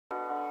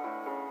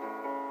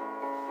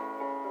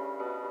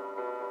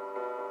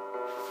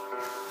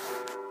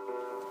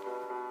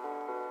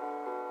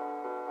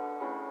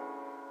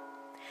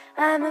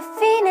I'm a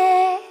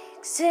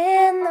phoenix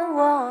in the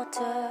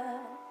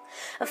water,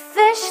 a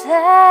fish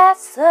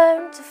that's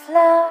learned to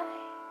fly.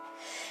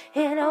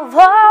 And I've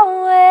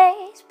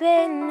always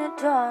been a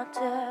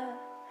daughter,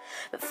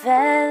 but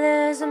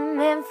feathers are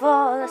meant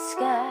for the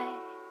sky.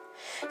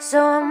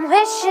 So I'm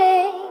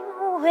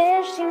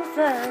wishing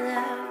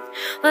further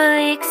for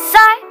the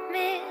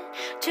excitement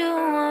to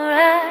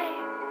arrive.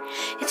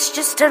 It's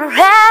just I'd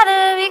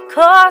rather be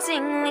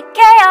causing the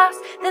chaos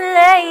than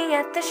laying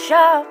at the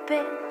sharp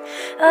end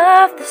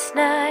of the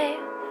knife.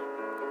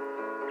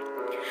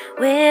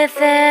 With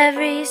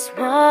every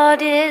small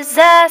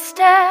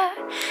disaster,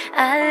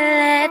 I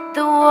let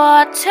the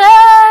water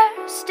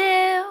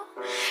still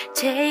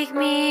take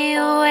me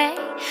away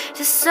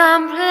to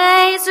some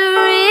place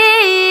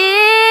real.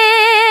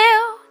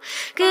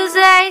 'Cause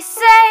they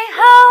say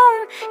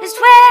home is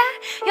where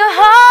your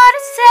heart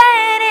is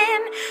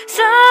heading.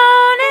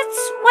 Soon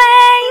it's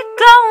where you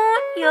go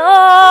when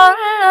you're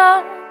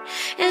alone.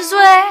 Is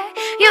where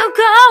you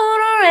go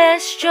to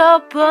rest your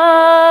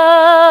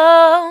bones.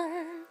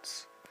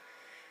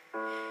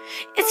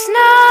 It's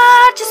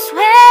not just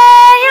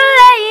where you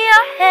lay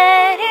your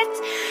head, it's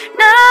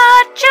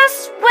not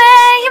just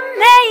where you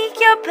make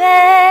your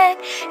bed.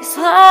 As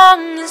long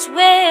as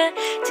we're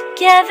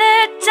together,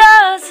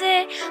 does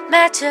it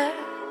matter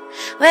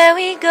where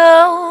we go?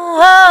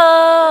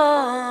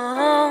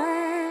 Home,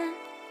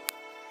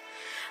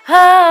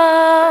 home,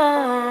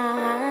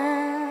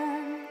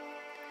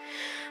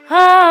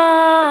 home,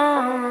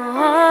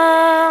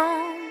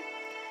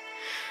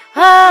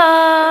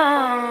 home.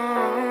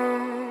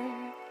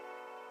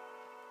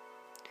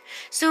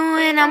 So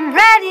when I'm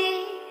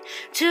ready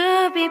to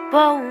be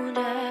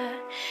bolder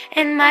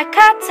and my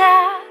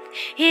cataract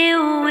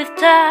heal with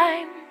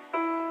time,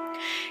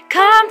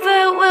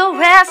 comfort will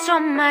rest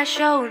on my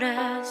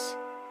shoulders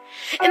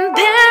and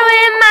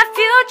bury my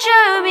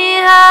future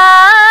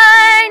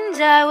behind.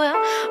 I will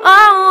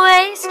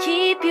always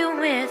keep you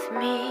with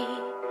me.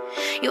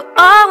 You'll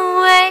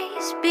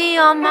always be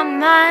on my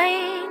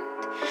mind.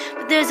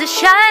 But there's a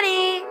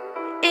shining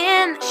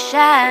in the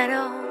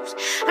shadows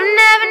I've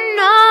never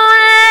known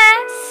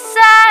unless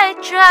I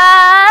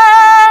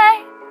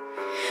try.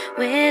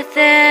 With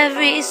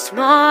every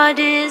small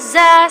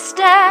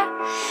disaster,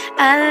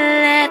 I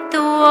let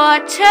the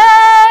water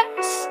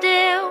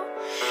still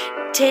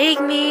take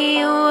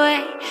me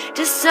away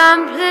to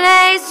some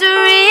place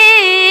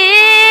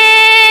real.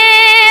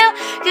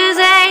 'Cause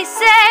they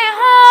say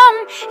home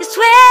is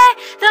where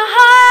the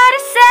heart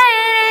is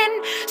setting.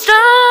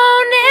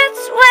 Stone,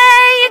 it's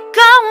where you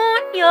go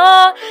when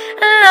you're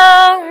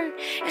alone.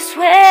 It's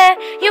where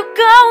you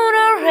go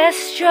to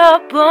rest your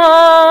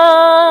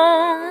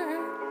bones.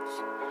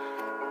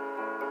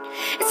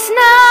 It's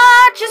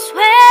not just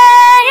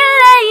where you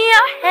lay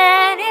your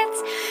head,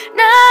 it's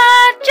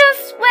not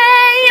just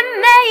where you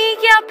make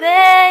your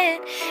bed.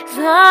 As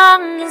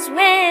long as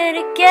we're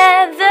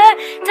together,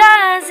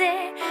 does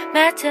it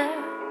matter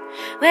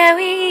where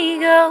we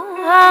go?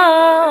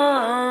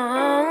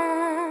 Home,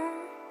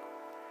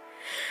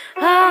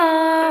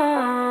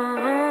 home,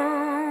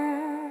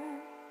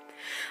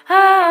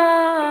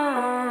 home,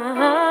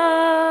 home.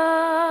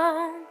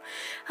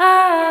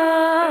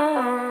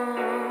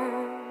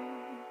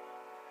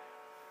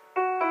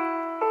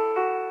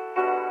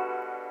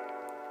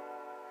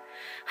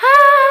 Ah.